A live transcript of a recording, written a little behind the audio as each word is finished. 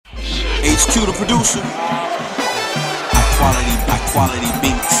HQ the producer. High quality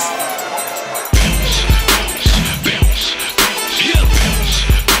beats.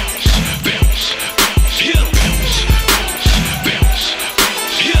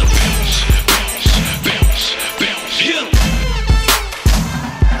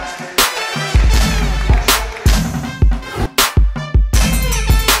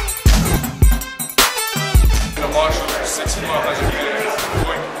 Kendall Marshall, 6'4",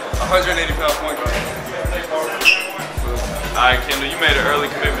 180-pound point guard. Alright, Kendall, you made an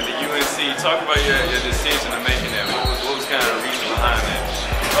early commitment to UNC. Talk about your decision of making that. What was kind of the reason behind that?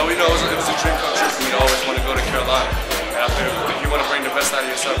 Oh, you know, it was a dream come true for me to always want to go to Carolina. And I figured if you want to bring the best out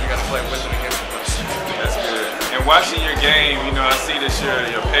of yourself, you got to play with and against the best. That's good. And watching your game, you know, I see that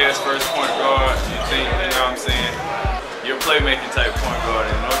you're pass first point guard. You think, you know what I'm saying? You're a playmaking type point guard,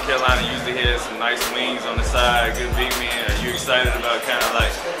 and North Carolina usually has some nice wings on the side, good big men. Are you excited about kind of like,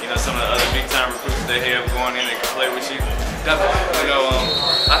 you know, some of the other big time recruits they have going in that can play with you? Definitely. You know,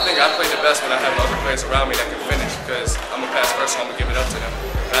 I think I play the best when I have other players around me that can finish, because I'm a pass first, so I'm going to give it up to them.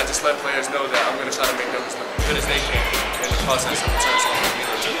 And I just let players know that I'm going to try to make them as good as they can in the process of return, so I'm going to be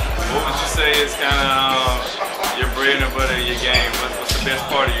there too. What would you say is kind of your bread and butter of your game? What's the best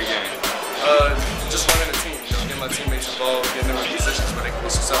part of your game? Just running the team, you know, getting my teammates involved, getting them in positions where they can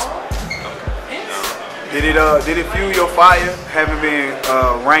be successful. Did it fuel your fire, having been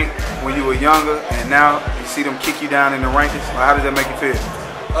ranked when you were younger, and now you see them kick you down in the rankings? Or how does that make you feel?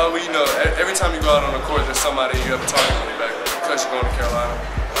 Well, you know, every time you go out on the court, there's somebody you have a target on your back. Because you're going to Carolina,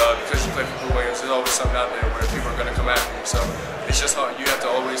 because you play for Blue Wings, there's always something out there where people are going to come after you. So it's just hard. You have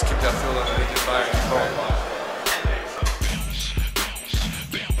to always keep that feeling